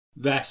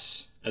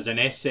This is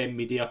an SM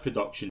Media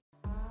production.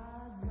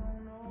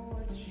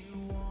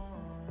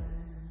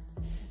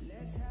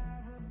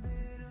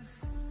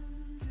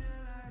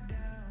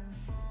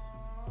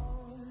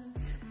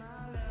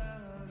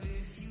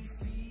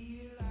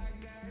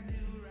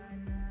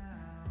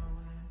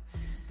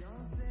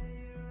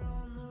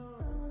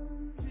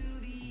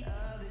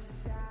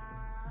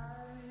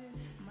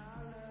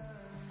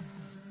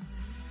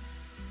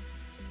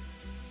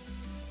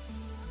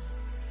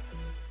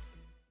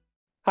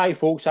 Hi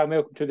folks, and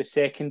welcome to the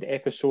second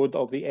episode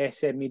of the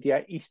SM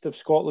Media East of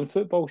Scotland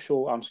football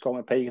show. I'm Scott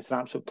McPike. It's an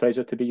absolute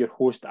pleasure to be your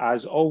host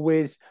as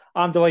always.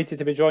 I'm delighted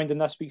to be joined in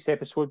this week's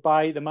episode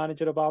by the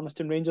manager of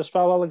Arniston Rangers,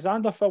 Phil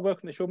Alexander. Phil,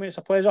 welcome to the show, mate. It's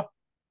a pleasure.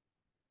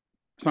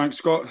 Thanks,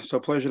 Scott. It's a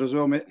pleasure as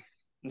well, mate.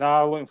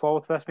 Looking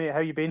forward to this, mate.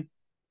 How you been?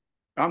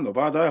 I'm not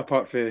bad,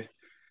 apart from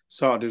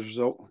Saturday's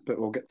result, but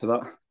we'll get to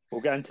that.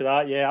 We'll get into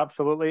that, yeah,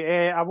 absolutely.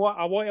 I want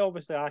to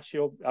obviously ask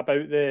you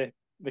about the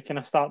kind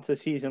of start to the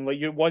season.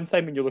 Like one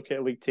time when you look at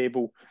a league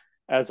table,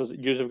 as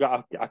you've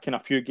got a kind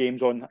of few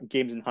games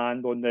in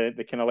hand on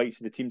the kind of likes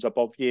of the teams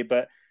above you,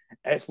 but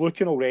it's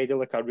looking already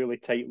like a really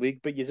tight league.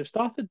 But you have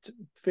started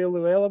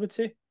fairly well, I would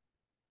say.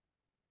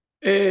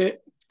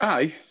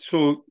 Aye.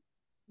 So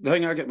the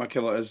thing I get my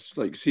killer is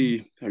like,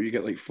 see how you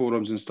get like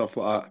forums and stuff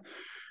like that,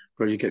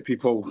 where you get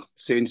people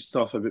saying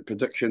stuff about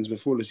predictions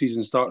before the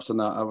season starts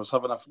and that. I was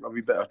having a wee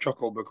bit of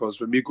chuckle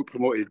because when we got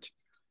promoted,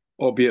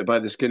 albeit by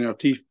the skin of our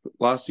teeth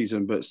last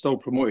season, but still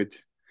promoted,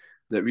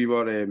 that we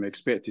were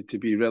expected to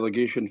be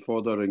relegation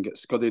fodder and get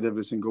scudded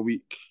every single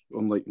week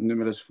on like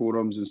numerous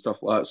forums and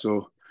stuff like that.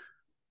 So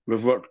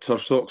we've worked our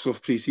socks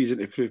off pre-season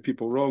to prove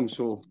people wrong.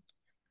 So,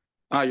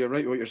 you're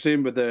right what you're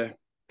saying with the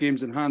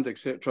games in hand,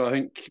 etc. I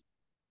think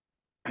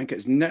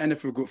it's knitting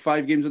if we've got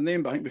 5 games in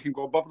name, but I think we can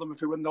go above them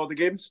if we win all the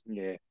games.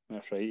 Yeah,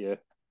 that's right, yeah.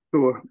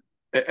 So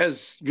it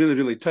is really,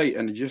 really tight,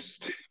 and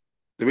just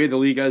the way the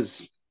league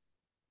is,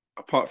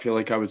 apart from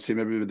like I would say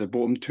maybe with the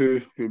bottom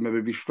two who maybe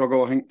we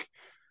struggle, I think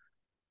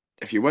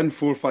if you win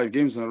 4 or 5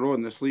 games in a row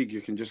in this league, you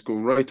can just go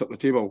right up the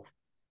table.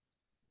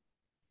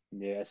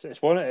 Yeah, it's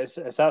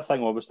that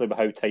thing obviously about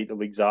how tight the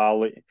leagues are.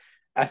 Like,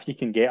 if you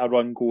can get a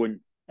run going,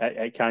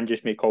 it can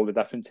just make all the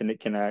difference, and it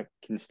can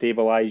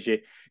stabilise you.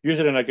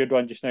 Usually in a good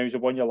one just now, you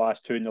won your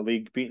last 2 in the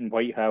league, beating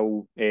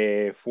Whitehill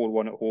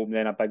 4-1 at home,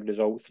 then a big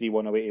result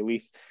 3-1 away to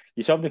Leith.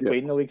 You still haven't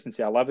played in the league since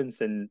the 11th,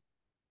 and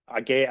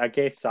I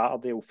guess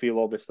Saturday will feel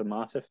obviously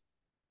massive.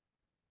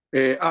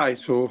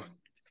 So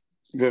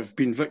we've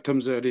been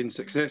victims of our own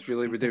success,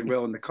 really. We're doing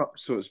well in the cup,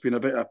 so it's been a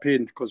bit of a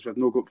pain because we've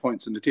not got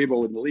points in the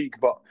table in the league.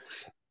 But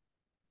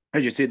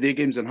as you say, the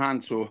game's in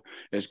hand, so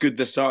it's good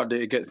this Saturday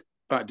to get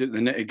back to the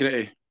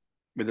nitty-gritty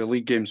with the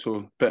league game.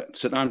 So, but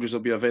St Andrews will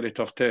be a very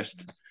tough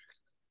test.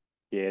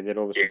 Yeah, they're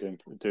obviously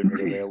doing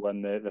really well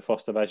in the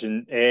first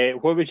division.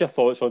 What was your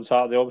thoughts on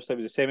Saturday? Obviously,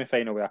 it was a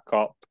semi-final of a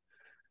cup,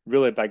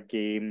 really big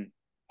game,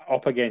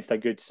 up against a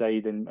good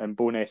side and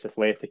Bowness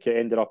Athletic. It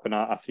ended up in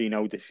a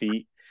 3-0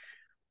 defeat.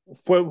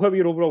 What were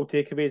your overall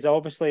takeaways?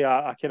 Obviously,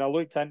 I kind of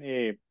looked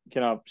into,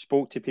 kind of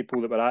spoke to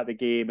people that were at the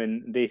game,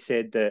 and they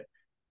said that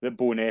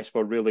Bowness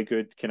were really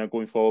good kind of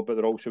going forward, but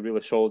they're also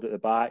really solid at the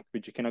back.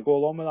 Would you kind of go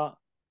along with that?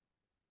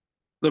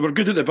 They were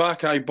good at the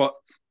back, but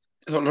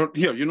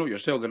here, you know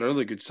yourself, they're a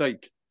really good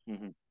side.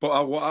 Mm-hmm.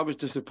 But what I was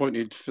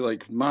disappointed for,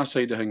 like, my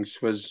side of things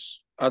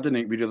was I didn't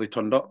think we really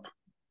turned up.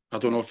 I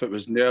don't know if it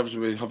was nerves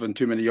with having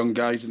too many young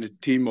guys in the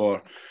team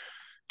or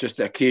just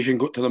the occasion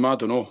got to them. I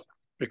don't know.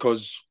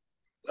 Because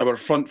our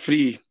front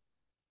three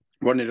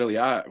weren't really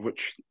at it,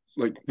 which,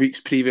 like, weeks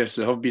previous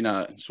they have been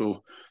at it.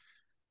 So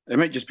it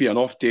might just be an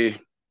off day,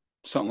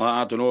 something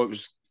like that. I don't know.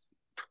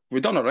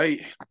 We done it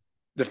right.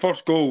 The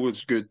first goal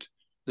was good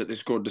that they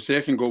scored. The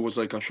second goal was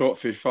like a shot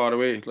from far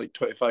away, like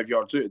 25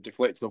 yards out. It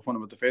deflected off one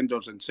of the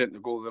defenders and sent the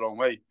goal the wrong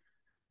way.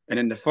 And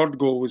then the third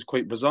goal was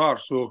quite bizarre.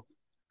 So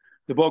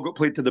the ball got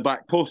played to the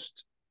back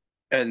post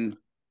and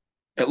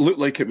it looked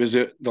like it was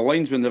out. The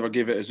linesman never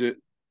gave it as out.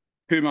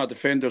 2 of my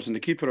defenders and the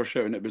keeper are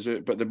shouting it was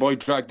out, but the boy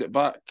dragged it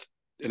back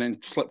and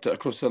then slipped it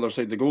across the other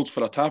side of the goals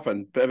for a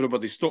tap-in, but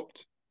everybody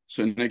stopped.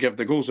 So they gave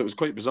the goals. It was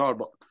quite bizarre,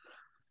 but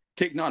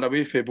taking that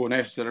away from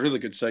Bowness, they're a really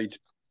good side.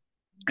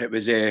 It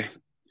was...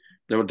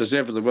 They were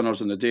deservedly winners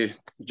in the day.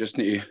 You just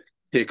need to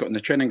take it on the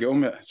chin and get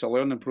on with it. It's a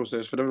learning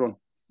process for everyone.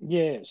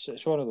 Yeah,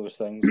 it's one of those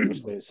things.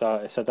 Obviously, it's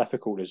a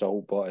difficult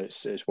result, but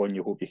it's one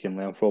you hope you can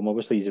learn from.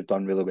 Obviously, you've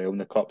done really well in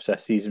the cups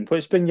this season.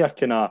 What's been your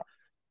kind of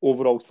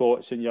overall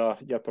thoughts and your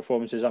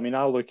performances? I mean,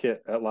 I look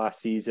at last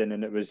season,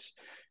 and it was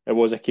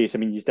a case. I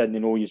mean, you didn't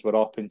know you were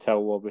up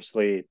until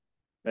obviously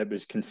it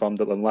was confirmed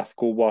that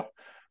Linlithgow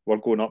were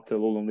going up to the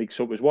Lowland League.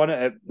 So it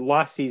was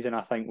last season.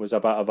 I think was a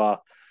bit of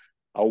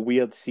a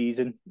weird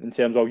season in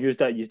terms of you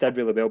did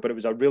really well, but it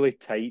was a really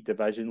tight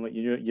division. Like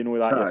you know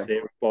that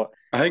yourself. But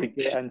I think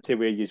to get into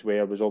where you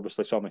were was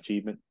obviously some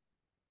achievement.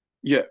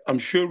 Yeah, I'm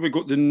sure we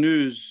got the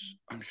news.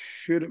 I'm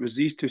sure it was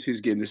these two seasons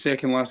game, the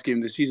second last game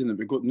of the season, that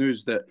we got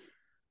news that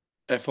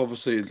if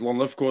obviously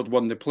Linlithgow had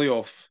won the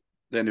playoff,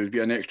 then it would be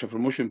an extra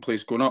promotion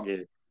place going up. Yeah.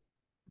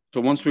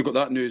 So once we got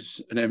that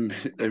news, and then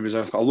it was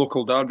a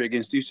local derby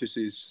against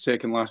Eustace's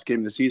second last game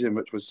of the season,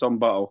 which was some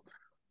battle.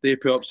 They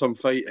put up some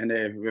fight, and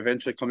we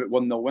eventually come out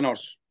 1-0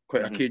 winners.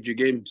 Quite a cagey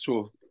game.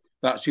 So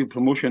that sealed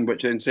promotion,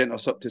 which then sent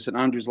us up to St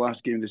Andrews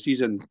last game of the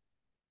season.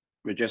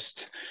 We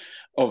just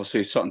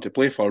obviously something to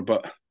play for,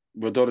 but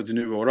we'd already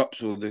knew we were up,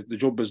 so the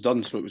job was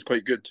done. So it was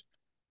quite good.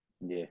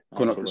 Yeah,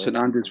 going up to St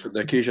Andrews for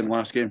the occasion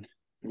last game.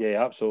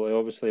 Yeah, absolutely.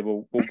 Obviously,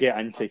 we'll get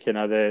into kind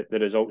of the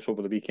results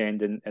over the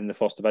weekend in the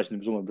first division. There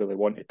was only really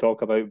one to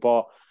talk about,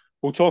 but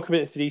we'll talk about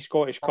the three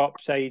Scottish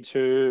Cup sides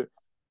who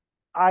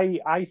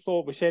I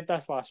thought, we said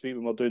this last week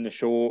when we were doing the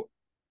show,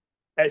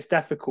 it's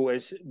difficult.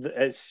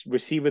 It's we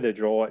see with the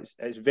draw,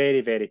 it's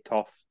very, very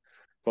tough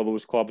for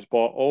those clubs. But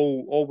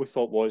all we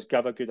thought was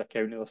give a good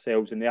account of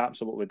themselves, and they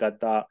absolutely did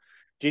that.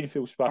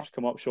 Jeanfield Swifts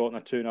come up short in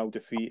a 2-0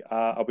 defeat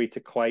away to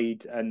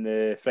Clyde in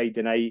the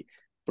Friday night.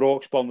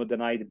 Broxburn were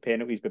denied in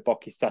penalties by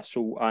Buckie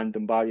Thistle, and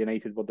Dunbar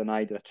United were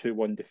denied a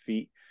 2-1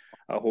 defeat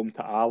at home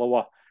to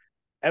Alloa.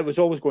 It was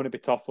always going to be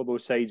tough for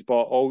those sides,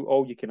 but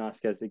all you can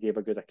ask is they gave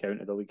a good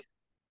account of the league.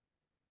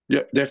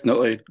 Yeah,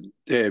 definitely.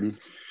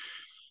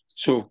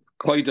 So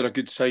Clyde are a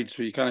good side,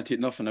 so you can't take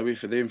nothing away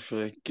from them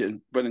for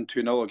winning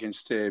 2-0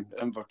 against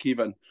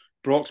Inverkeven.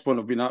 Broxburn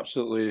have been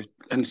absolutely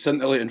in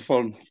scintillating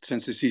form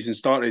since the season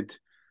started,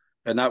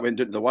 and that went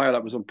down to the wire.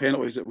 That was on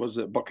penalties. It was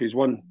that Buckies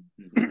won.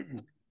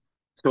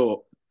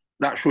 So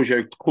that shows you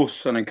how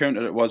close an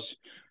encounter it was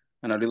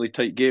in a really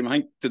tight game.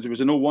 I think there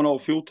was a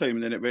 0-1 full time,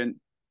 and then it went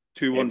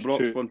 2-1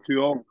 Broxburn,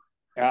 2-2.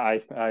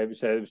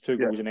 It was 2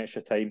 goals in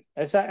extra time.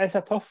 It's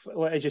a tough,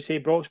 as you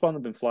say, Broxburn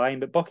have been flying,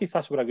 but Buckie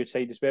Thistle were a good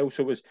side as well.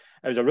 So it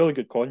was a really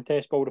good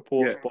contest, by all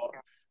reports. Yeah.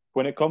 But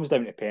when it comes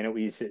down to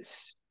penalties,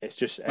 it's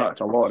just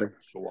a lot.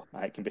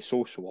 It can be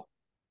so sore.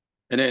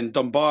 And then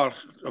Dunbar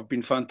have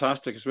been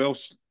fantastic as well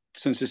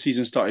since the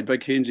season started.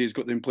 Big Hainsey's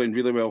got them playing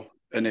really well,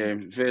 and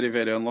very,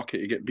 very unlucky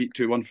to get beat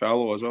 2-1 for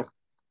Alloa as well.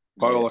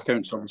 By all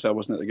accounts, obviously I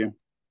wasn't at the game.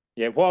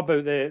 Yeah, what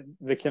about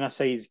the kind of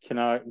sides kind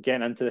of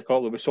getting into the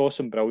cup? We saw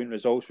some brilliant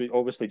results.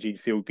 Obviously,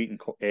 Jeanfield beating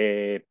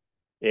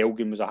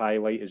Elgin was a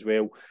highlight as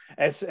well.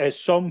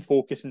 It's some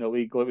focus in the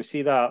league. Like we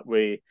see that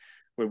with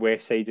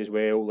West Side as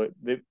well.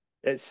 Like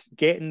it's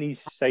getting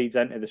these sides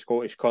into the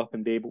Scottish Cup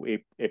and be able to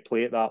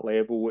play at that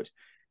level, which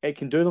it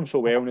can do them so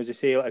well. And as I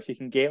say, like, if you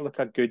can get like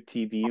a good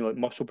TV, like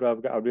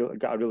Musselburgh have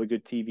got a really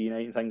good TV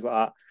night and things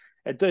like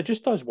that, it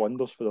just does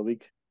wonders for the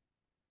league.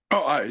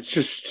 Oh,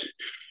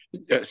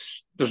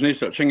 there's no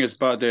such thing as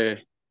bad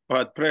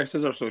press,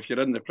 is there? So if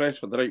you're in the press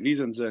for the right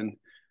reasons, then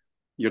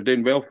you're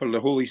doing well for the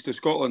whole East of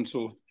Scotland.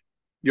 So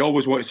you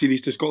always want to see the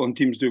East of Scotland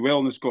teams do well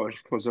in the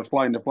Scottish because they're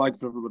flying the flag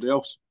for everybody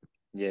else.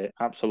 Yeah,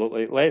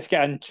 absolutely. Let's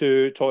get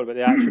into talking about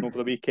the action over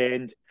the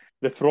weekend.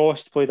 The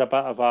frost played a bit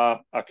of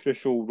a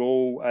crucial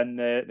role in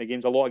the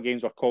games. A lot of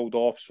games were called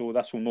off, so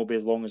this will not be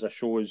as long as a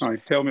show as.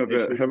 Tell me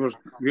about it.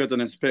 We had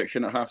an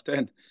inspection at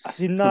 10:30. I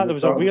seen that. There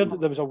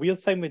was a weird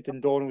thing with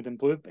Dundonald and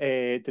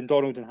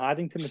Dundonald and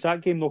Haddington. Was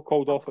that game not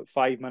called off at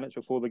 5 minutes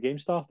before the game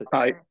started?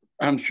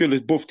 I'm sure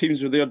both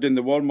teams were there doing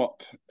the warm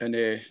up, and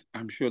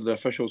I'm sure the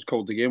officials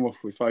called the game off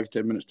with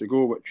 5-10 minutes to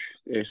go, which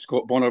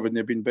Scott Bonner wouldn't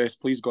have been best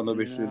pleased going all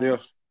the way through there.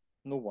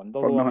 No wonder.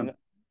 I mean,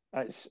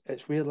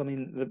 it's weird. I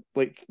mean,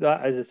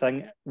 that is the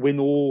thing. We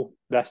know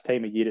this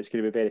time of year it's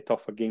going to be very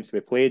tough for games to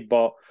be played,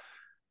 but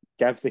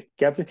give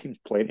the teams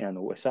plenty of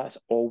notice. That's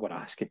all we're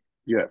asking.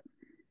 Yeah.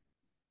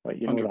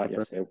 Like, you know 100%. That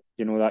yourself.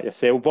 You know that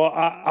yourself. But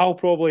I'll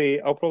probably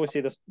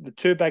say there's the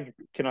two big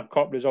kind of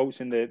cup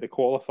results in the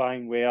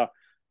qualifying where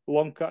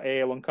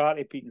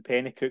Luncarty beating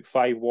Pennycook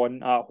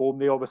 5-1 at home.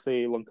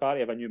 Luncarty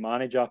have a new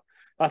manager.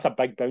 That's a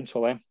big bounce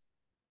for them.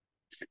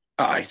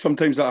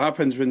 Sometimes that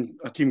happens when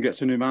a team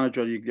gets a new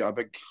manager. You get a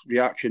big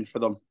reaction for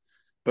them,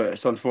 but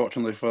it's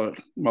unfortunately for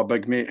my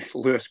big mate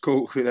Lewis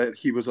Cole that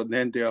he was on the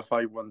end of a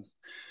 5-1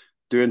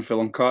 doing for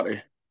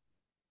Luncarty.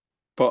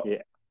 But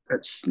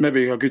it's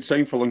maybe a good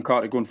sign for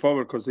Luncarty going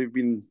forward because they've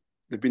been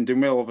doing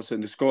well, obviously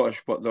in the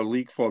Scottish, but their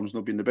league form's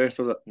not been the best,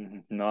 has it?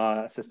 No,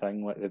 that's the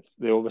thing. Like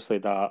they obviously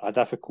had a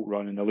difficult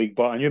run in the league,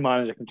 but a new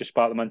manager can just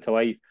spark them into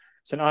life.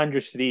 St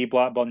Andrews 3,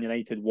 Blackburn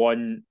United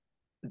 1.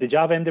 Did you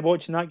have anybody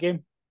watching that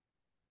game?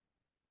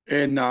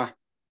 Nah.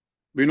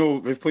 We know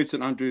we've played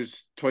St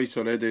Andrews twice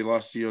already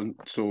last year,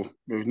 so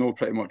we know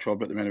pretty much all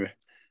about them anyway.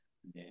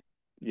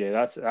 Yeah,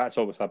 that's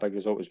obviously a big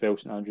result as well.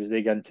 St Andrews,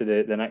 they get into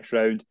the next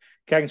round.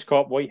 Kings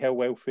Cup, Whitehill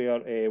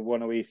Welfare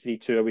 1 away,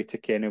 3-2 away to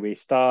Kennaway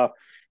Star.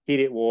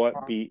 Here at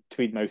Watt beat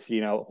Tweedmouth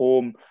 3-0 at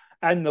home.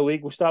 In the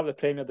league, we'll start with the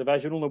Premier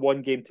Division. Only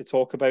one game to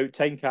talk about.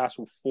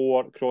 Tynecastle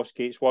 4,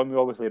 Crossgates 1. We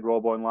obviously had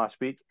Rob on last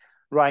week.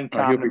 Ryan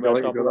Cameron with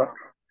a double.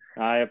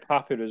 A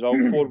happy result,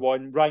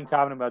 4-1. Ryan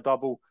Cameron with a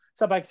double.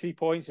 It's a big 3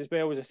 points as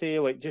well, as I say,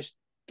 like just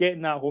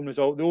getting that home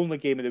result, the only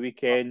game of the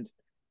weekend.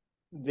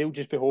 They'll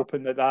just be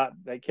hoping that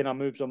kind of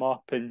moves them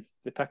up and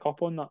they pick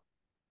up on that.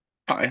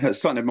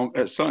 It's something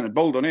to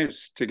build on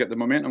to get the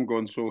momentum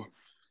going. So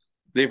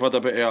they've had a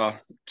bit of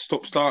a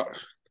stop-start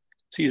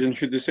season,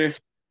 should they say?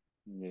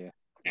 Yeah,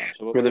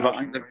 absolutely. Where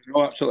they've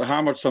absolutely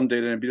hammered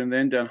somebody and been in the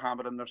end and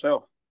hammering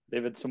themselves.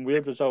 they've had some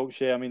weird results.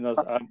 Yeah, I mean,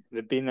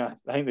 they've been. I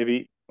think they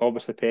beat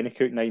obviously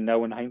Pennycook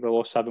 9-0, and I think they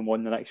lost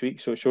 7-1 the next week.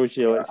 So it shows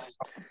you it's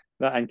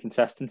that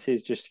inconsistency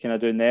is just kind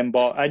of doing them.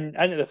 But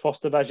into the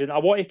first division, I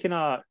want to kind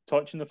of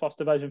touch on the first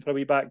division for a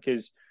wee bit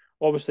because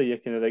obviously you're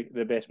kind of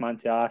the best man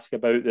to ask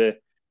about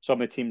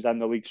some of the teams in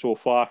the league so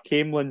far.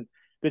 Camelin,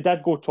 they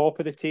did go top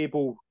of the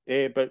table,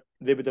 but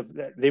they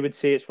would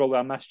say it's probably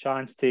a missed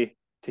chance to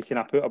kind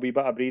of put a wee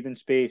bit of breathing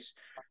space.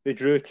 They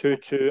drew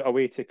 2-2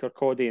 away to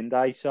Kirkcaldy and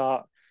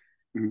Dysart.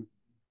 Mm-hmm.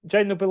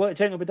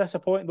 They'll be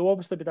disappointed. They'll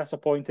obviously be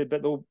disappointed,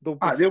 but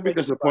they'll be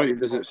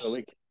disappointed as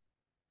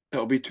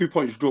it'll be 2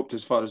 points dropped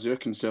as far as they're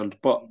concerned.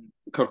 But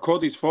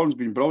Kirkcaldy's form's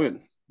been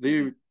brilliant.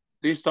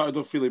 They started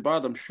off really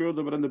bad. I'm sure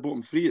they were in the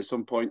bottom three at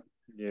some point.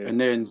 Yeah. And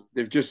then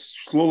they've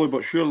just slowly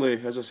but surely,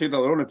 as I said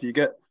earlier on, if you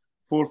get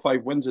 4 or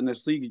 5 wins in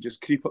this league, you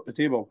just creep up the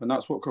table. And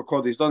that's what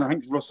Kirkcaldy's done. I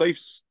think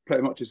Rosyth's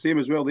pretty much the same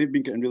as well. They've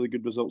been getting really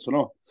good results and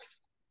all.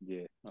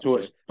 Yeah. So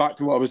it's back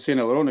to what I was saying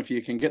earlier on. If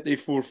you can get the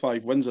 4 or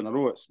 5 wins in a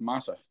row, it's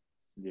massive.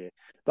 Yeah.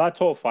 That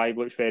top 5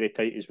 looks very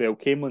tight as well.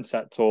 Camelin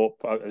sit top.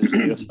 As I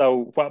say, they're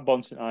still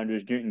Whitburn, St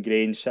Andrews, Newton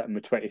Grange sitting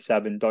with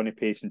 27,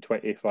 Dunipace and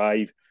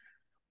 25.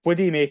 What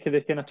do you make of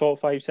the kind of top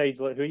 5 sides?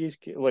 Like who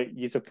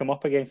you have come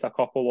up against a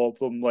couple of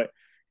them. Like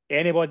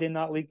anybody in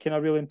that league kind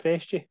of really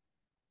impressed you?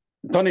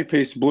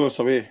 Dunipace blew us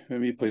away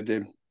when we played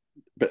them,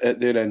 but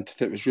at their end,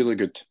 it was really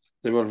good.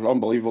 They were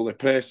unbelievable. They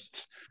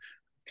pressed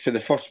for the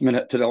first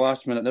minute to the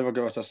last minute, never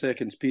gave us a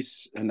second's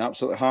piece, and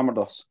absolutely hammered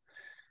us.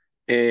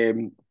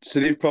 So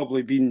they've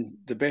probably been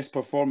the best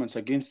performance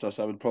against us,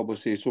 I would probably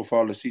say, so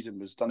far this season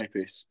was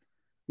Dunipace.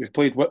 We've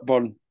played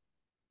Whitburn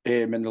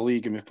in the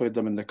league and we've played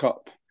them in the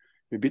cup.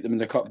 We beat them in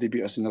the cup, they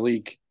beat us in the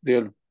league.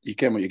 You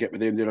can what you get with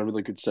them, they're a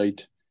really good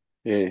side.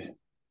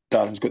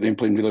 Darren's got them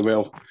playing really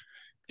well.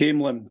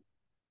 Camelin,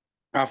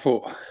 I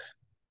thought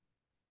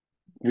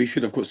we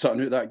should have got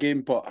something out of that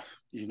game, but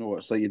you know what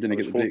it's like, you didn't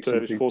get the breaks.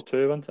 It was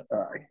 4-2, wasn't it?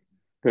 Aye.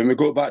 When we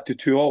got back to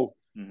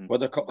 2-2,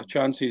 with a couple of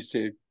chances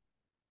to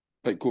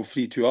go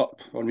 3-2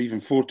 up or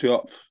even 4-2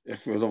 up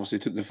if we obviously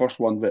took the first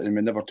one, but we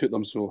never took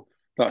them. So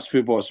that's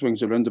football, it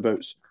swings and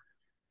roundabouts.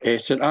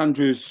 St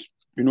Andrews,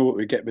 you know what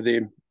we get with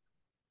them.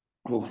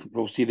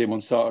 We'll see them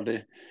on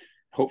Saturday.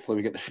 Hopefully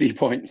we get the 3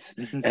 points.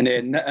 And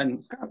then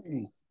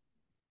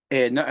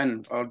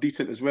Nitton are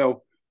decent as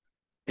well.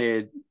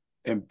 But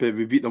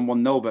we beat them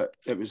 1-0, but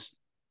it was...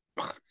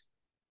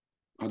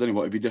 I don't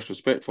want to be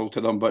disrespectful to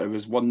them, but it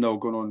was 1-0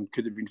 going on.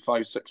 Could have been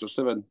 5, 6 or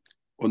 7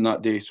 on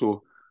that day.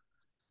 So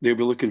they'll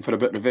be looking for a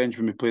bit of revenge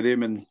when we play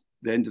them in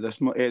the end of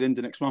next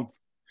month.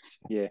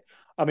 Yeah,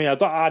 I mean, I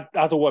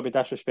don't want to be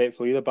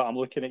disrespectful either, but I'm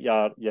looking at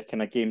your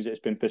kind of games that's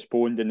been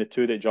postponed, and the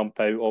 2 that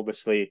jump out,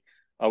 obviously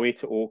away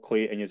to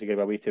Oakley and you're going to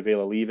go away to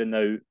Vale of Leaving.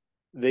 Now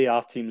they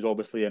are teams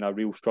obviously in a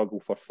real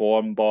struggle for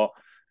form, but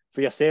for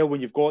yourself,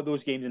 when you've got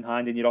those games in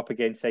hand and you're up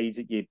against sides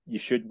that you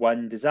should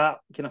win, does that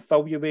kind of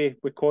fill you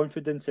with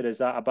confidence, or is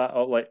that a bit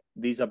of like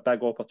these are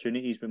big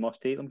opportunities, we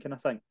must take them kind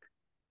of thing?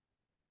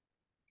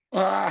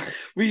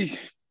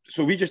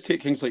 We just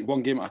take things like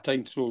one game at a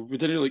time. So we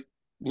didn't really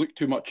look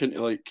too much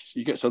into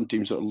you get some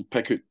teams that will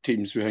pick out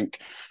teams who think,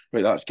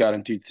 right, that's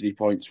guaranteed 3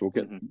 points. We'll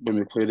get when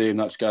we play them,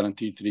 that's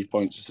guaranteed 3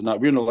 points. And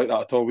that we're not like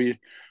that at all. We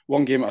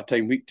one game at a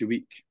time, week to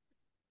week,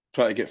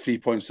 try to get 3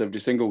 points every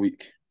single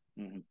week.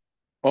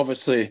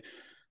 Obviously,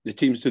 the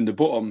teams down the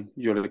bottom,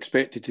 you're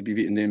expected to be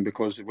beating them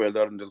because of where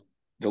they're in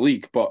the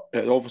league, but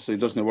it obviously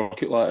doesn't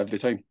work out like that every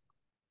time.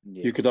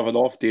 Yeah. You could have an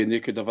off day and they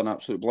could have an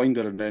absolute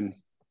blinder and then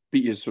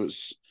beat you. So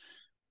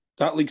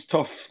that league's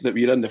tough that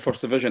we're in the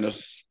first division.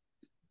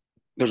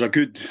 There's a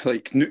good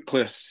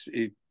nucleus,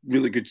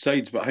 really good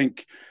sides, but I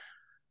think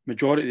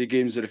majority of the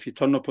games that if you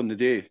turn up on the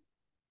day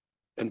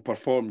and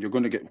perform, you're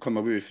going to come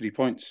away with 3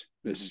 points.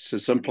 It's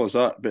as simple as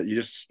that. But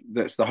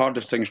that's the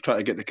hardest thing, is try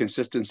to get the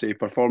consistency of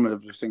performing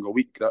every single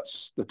week.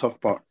 That's the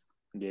tough part.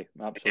 Yeah,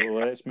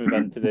 absolutely. Let's move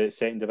into the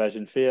second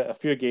division. A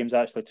few games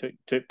actually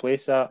took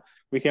place that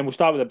weekend. We'll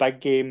start with the big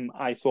game.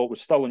 I thought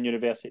was Stirling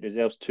University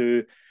Reserves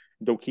 2,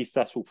 Dalkeith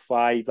Thistle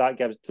 5. That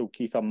gives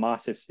Dalkeith a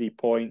massive 3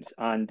 points,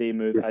 and they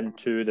move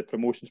into the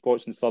promotion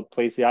spots in third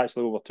place. They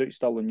actually overtook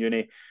Stirling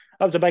Uni.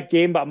 That was a big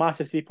game, but a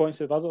massive 3 points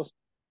for visitors.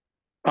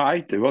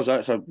 Aye, it was.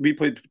 We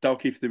played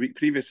Dalkeith the week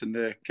previous in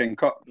the King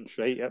Cup. That's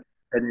right, yep.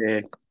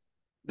 And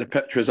the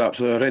pitch was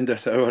absolutely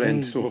horrendous at our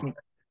end, so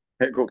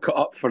it got cut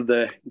up for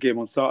the game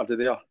on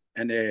Saturday there.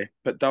 And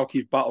but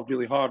Dalkeith battled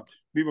really hard.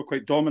 We were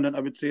quite dominant,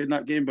 I would say, in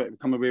that game, but we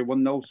come away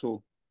 1-0,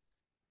 so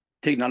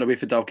taking that away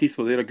for Dalkeith,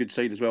 though, they're a good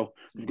side as well.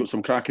 We've got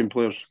some cracking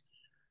players.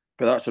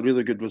 But that's a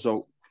really good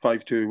result.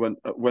 5-2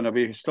 win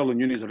away. Stirling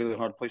Uni is a really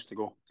hard place to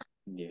go.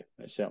 Yeah,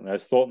 it certainly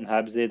is. Thornton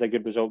Hibs, they had a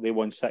good result. They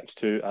won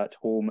 6-2 at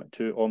home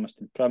to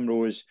Arniston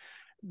Primrose.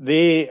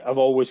 They have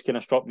always kind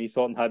of struck me,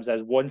 Thornton Hibs,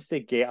 as once they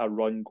get a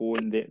run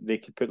going, they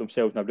could put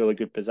themselves in a really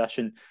good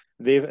position.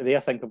 They I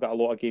think, have got a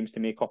lot of games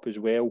to make up as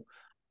well.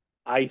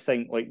 I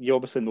think, you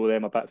obviously know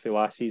them a bit for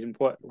last season.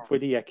 What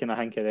do you kind of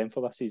think of them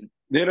for this season?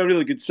 They're a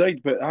really good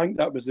side, but I think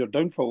that was their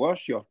downfall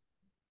last year.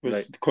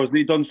 Because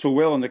they done so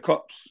well in the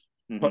cups.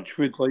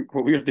 Touchwood, like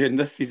what we're doing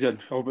this season.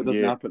 I hope it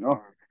doesn't happen.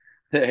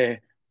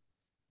 that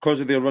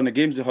because of their run of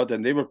games they had,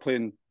 and they were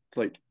playing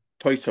like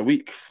twice a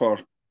week for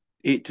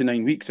 8 to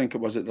 9 weeks, I think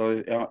it was, at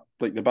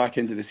the back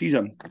end of the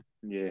season.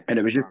 Yeah. And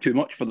it was just too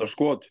much for their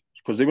squad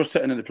because they were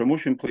sitting in the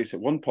promotion place at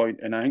one point,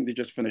 and I think they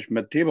just finished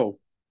mid-table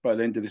by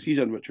the end of the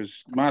season, which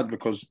was mad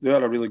because they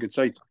are a really good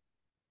side.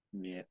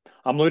 Yeah,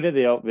 I'm looking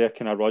at their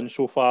kind of run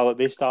so far. Like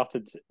they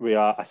started with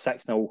a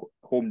 6-0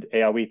 home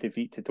away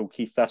defeat to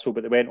Dalkeith Thistle,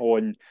 but they went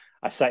on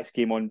a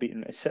 6-game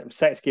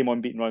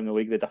unbeaten run in the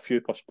league. They had a few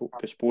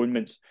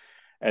postponements,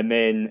 and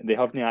then they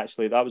haven't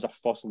actually. That was a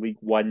first League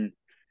One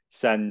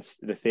since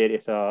the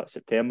 30th of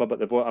September. But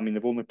they've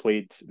only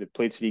played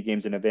 3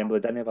 games in November.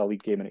 They didn't have a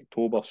league game in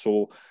October,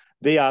 so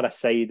they are a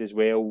side as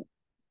well.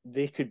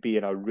 They could be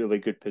in a really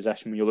good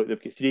position when you look.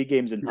 They've got 3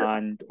 games in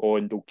hand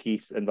on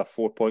Dalkeith, and they're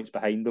 4 points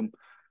behind them.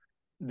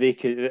 They've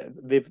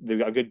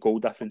got a good goal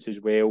difference as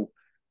well.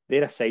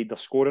 They're a side, they're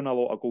scoring a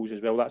lot of goals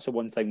as well. That's the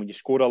one thing, when you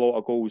score a lot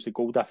of goals, the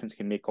goal difference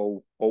can make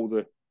all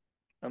the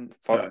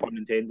pun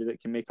intended,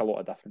 it can make a lot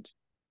of difference.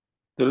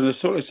 They're in a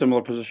sort of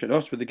similar position to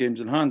us with the games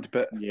in hand,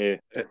 but you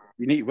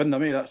need to win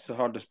them, that's the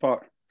hardest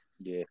part.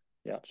 Yeah,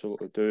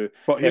 absolutely do.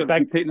 But here,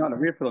 taking that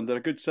away from them, they're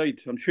a good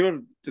side. I'm sure,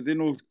 did they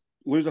not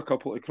lose a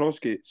couple of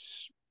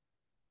Crossgates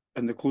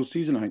in the close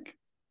season, I think?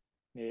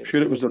 Yeah,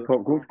 it was their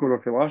top goal scorer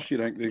for last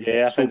year, I think.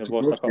 I think they've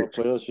lost a couple of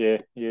players,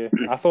 yeah.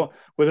 I thought,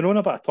 were they known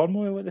a bit of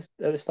turmoil at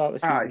the start of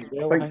the season as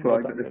well? I think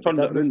so, but they've turned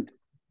it around.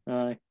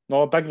 Aye.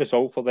 No, a big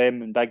result for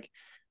them, and big.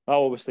 That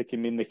obviously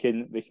can mean they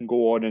can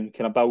go on and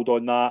kind of build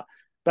on that.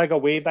 Big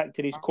away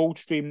victories,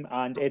 Coldstream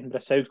and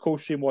Edinburgh South.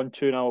 Coldstream won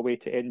 2-0 away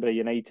to Edinburgh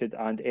United,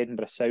 and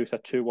Edinburgh South a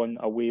 2-1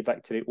 away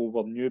victory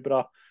over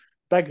Newborough.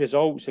 Big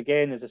results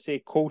again, as I say.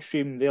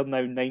 Coldstream, they're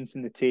now 9th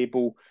in the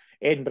table.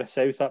 Edinburgh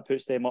South, that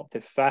puts them up to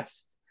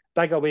 5th.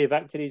 Big away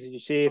victories, as you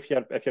say. If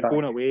you're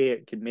going away,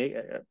 it can make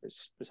it.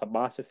 It's a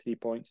massive 3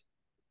 points.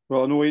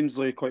 Well, I know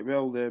Ainsley quite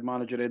well, the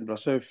manager of Edinburgh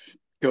South.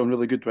 Got on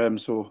really good with him,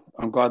 so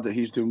I'm glad that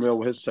he's doing well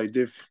with his side.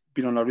 They've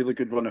been on a really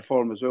good run of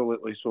form as well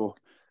lately, so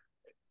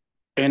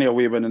any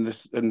away win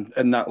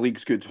in that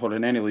league's good, or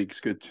in any league's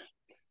good.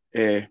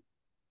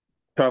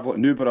 Travel to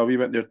Newborough, we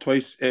went there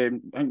twice. I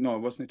think, no,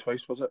 it wasn't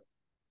twice, was it?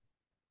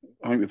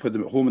 I think we played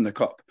them at home in the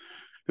Cup.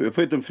 But we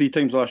played them 3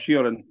 times last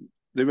year, and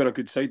they were a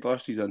good side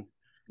last season.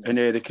 And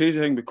the crazy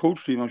thing with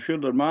Coldstream, I'm sure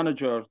their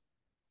manager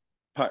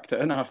packed it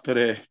in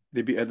after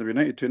they beat Edinburgh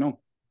United 2-0.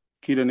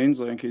 Kieran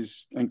Ainsley, I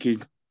think he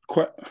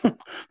quit,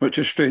 which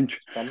is strange.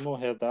 I've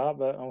not heard that,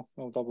 but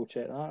I'll double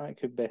check that. It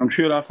could be. I'm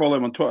sure I follow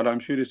him on Twitter. I'm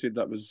sure he said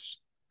that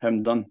was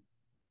him done.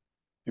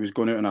 He was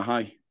going out on a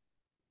high.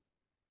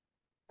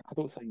 I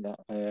don't think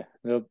that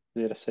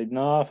they're a side.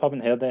 No, I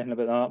haven't heard anything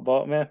about that.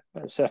 But man,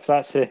 if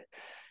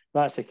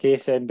that's the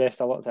case, then best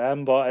of luck to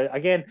him. But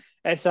again,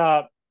 it's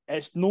not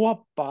a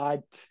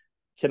bad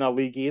kind of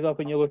league either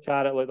when you look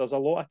at it. Like, there's a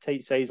lot of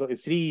tight sides. Like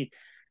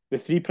the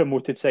three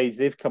promoted sides,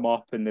 they've come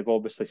up and they've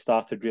obviously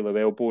started really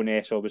well.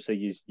 Bowness,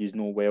 obviously, you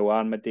know well.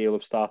 Armadale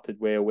have started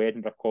well.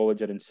 Edinburgh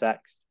College are in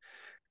 6th.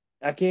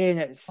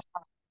 Again,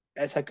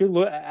 it's a good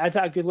look. Is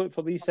it a good look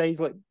for these sides?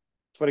 Like,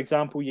 for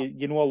example,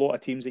 you know a lot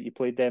of teams that you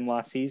played them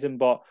last season,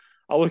 but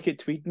I look at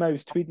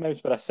Tweedmouth.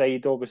 Tweedmouth were a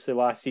side, obviously,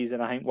 last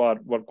season. I think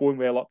we're going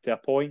well up to a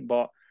point,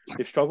 but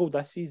they've struggled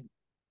this season.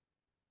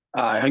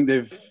 I think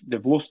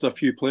they've lost a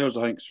few players,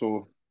 I think,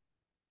 so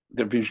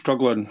they've been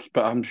struggling.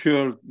 But I'm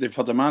sure they've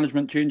had a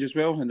management change as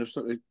well, and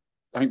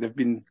I think they've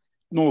been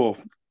no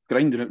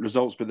grinding at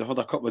results, but they've had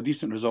a couple of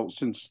decent results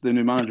since the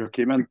new manager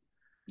came in.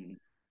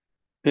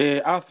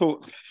 I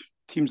thought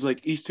teams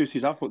like East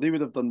Toosies, I thought they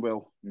would have done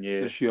well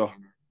this year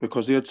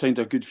because they had signed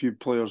a good few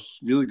players,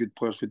 really good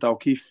players for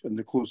Dalkeith in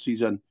the close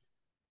season,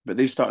 but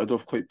they started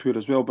off quite poor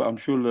as well. But I'm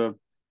sure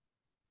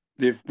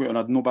they've got on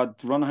a no bad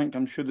run. I think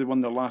I'm sure they won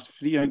their last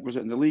 3. I think was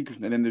it in the league,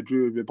 and then they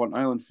drew with Burnt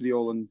Island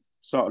 3-3 on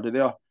Saturday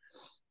there.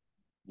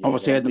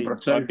 Obviously, Edinburgh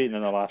South unbeaten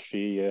in the last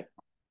 3.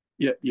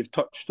 Yeah, you've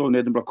touched on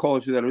Edinburgh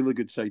College. They're a really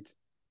good side.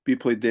 We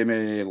played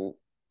them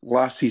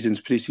last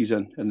season's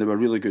pre-season, and they were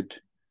really good.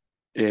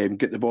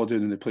 Get the ball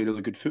down and they play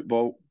really good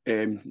football.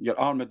 Your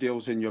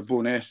Armadales and your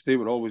Bowness, they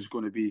were always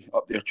going to be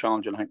up there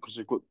challenging, I think, because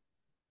they've got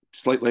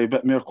slightly a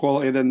bit more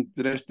quality than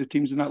the rest of the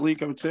teams in that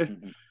league, I would say.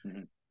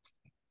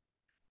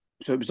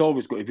 So it was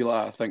always going to be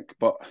like that, I think.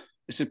 But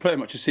it's pretty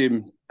much the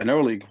same in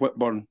our league.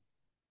 Whitburn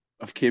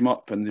have came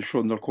up and they've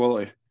shown their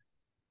quality.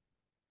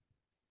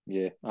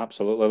 Yeah,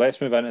 absolutely.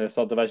 Let's move into the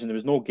 3rd division. There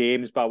was no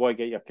games, but I want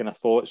to get your kind of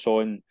thoughts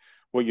on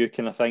what you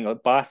kind of think.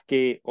 Like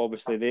Bathgate,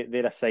 obviously,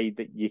 they're a side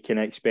that you can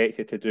expect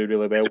it to do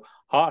really well.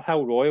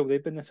 Harthill Royal,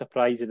 they've been the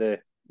surprise of the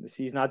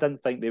season. I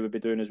didn't think they would be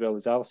doing as well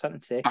as I was sitting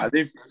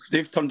 2nd.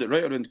 They've turned it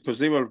right around because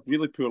they were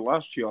really poor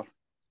last year,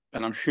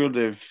 and I'm sure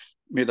they've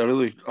made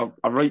a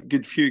right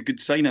good few good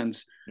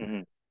signings,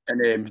 and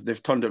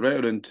they've turned it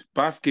right around.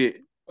 Bathgate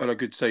are a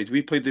good side.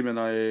 We played them in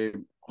a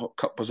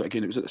cup, was it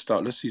again? It was at the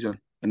start of this season,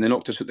 and they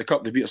knocked us at the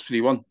cup. They beat us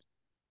 3-1,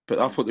 but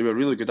I thought they were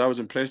really good. I was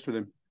impressed with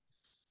them.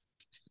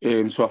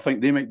 So I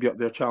think they might be up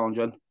there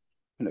challenging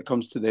when it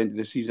comes to the end of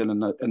the season in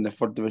the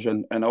 3rd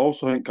division. And I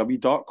also think a wee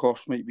dark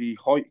horse might be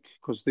Hoyk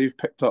because they've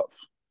picked up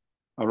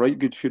a right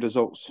good few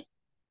results.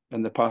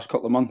 in the past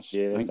couple of months.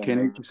 Yeah, I think done Ken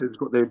well. Aitchison's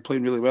got them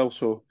playing really well,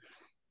 so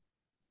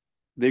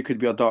they could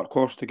be a dark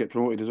horse to get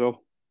promoted as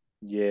well.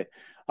 Yeah,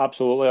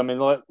 absolutely. I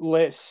mean,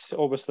 let's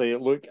obviously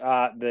look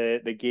at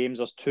the games.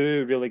 There's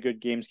two really good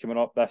games coming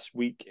up this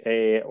week.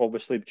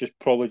 Obviously,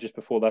 probably just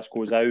before this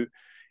goes out.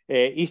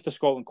 East of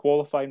Scotland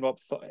qualifying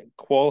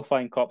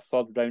cup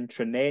third round,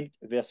 Trinent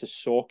versus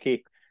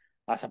Socky.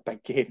 That's a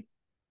big game.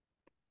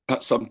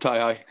 That's some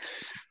tie.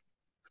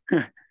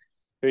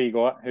 Who you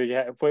got?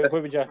 What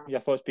would your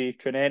thoughts be?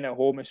 Trinent at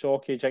home at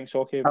Socky? Do you think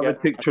Socky? I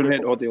would take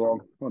Trinent all day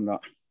long on that.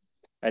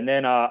 And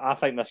then I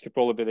think this could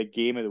probably be the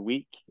game of the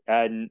week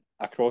in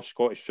across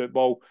Scottish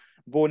football.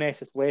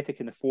 Bo'ness Athletic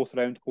in the fourth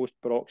round host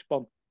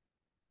Broxburn.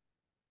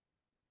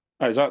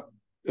 Is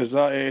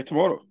that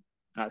tomorrow?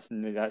 That's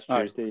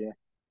Tuesday. Yeah.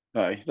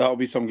 Aye, that'll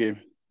be some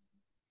game.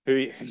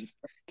 Who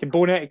can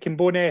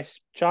Bo'ness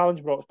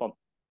challenge Broxburn?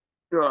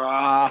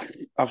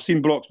 I've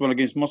seen Broxburn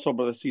against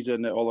Musselburgh this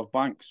season at Olive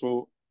Bank,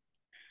 so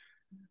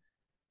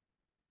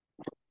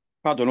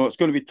I don't know. It's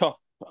going to be tough.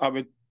 I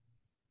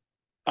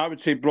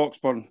would say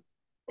Broxburn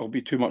will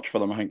be too much for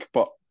them, I think,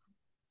 but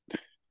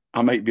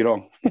I might be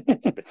wrong.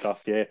 It'll be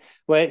tough, yeah.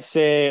 Let's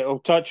I'll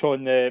touch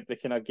on the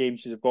kind of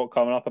games you've got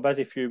coming up. A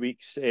busy few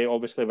weeks.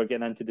 Obviously, we're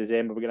getting into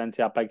December. We're getting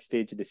into a big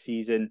stage of the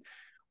season.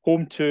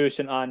 Home to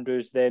St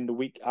Andrews, then the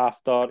week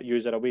after,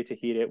 you're away to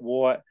Here at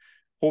What.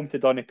 Home to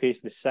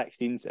Dunnipace the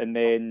 16th, and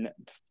then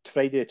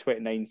Friday the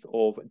 29th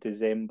of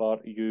December,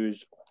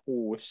 use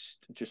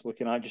host, just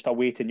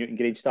away to Newton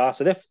Grange Star.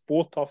 So they're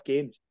 4 tough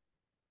games.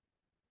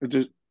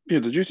 Did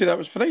you say that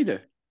was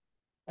Friday?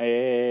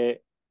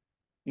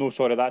 No,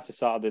 sorry, that's the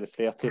Saturday the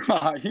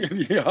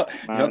 30th. yeah,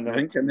 you're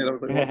thinking there,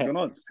 like, what's going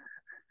on?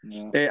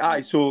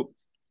 Yeah. So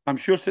I'm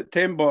sure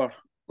September,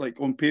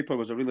 like on paper,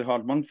 was a really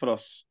hard month for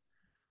us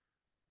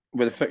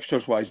with the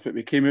fixtures wise, but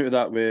we came out of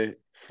that with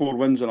 4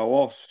 wins and a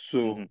loss.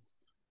 So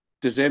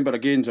December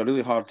again is a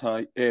really hard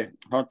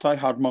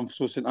month.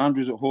 So St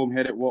Andrews at home,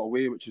 Here at What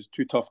away, which is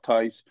 2 tough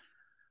ties.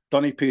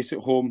 Dunnipace at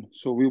home,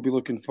 so we'll be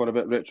looking for a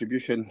bit of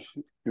retribution.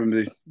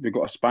 Remember, we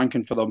got a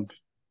spanking for them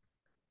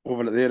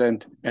over at their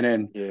end, and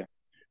then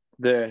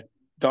the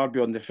derby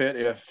on the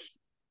 30th.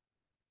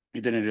 You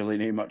didn't really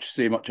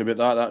say much about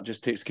that. That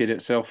just takes care of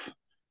itself,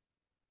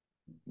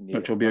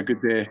 which will be a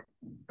good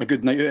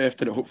night out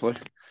after it, hopefully.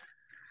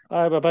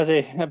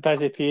 A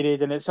busy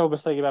period, and it's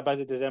obviously going to be a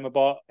busy December.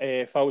 But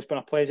Phil, it's been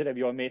a pleasure to have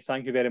you on, mate.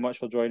 Thank you very much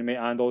for joining me,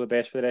 and all the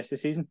best for the rest of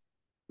the season.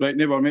 Right,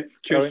 neighbour, mate.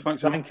 Cheers.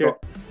 Thanks. Thank you.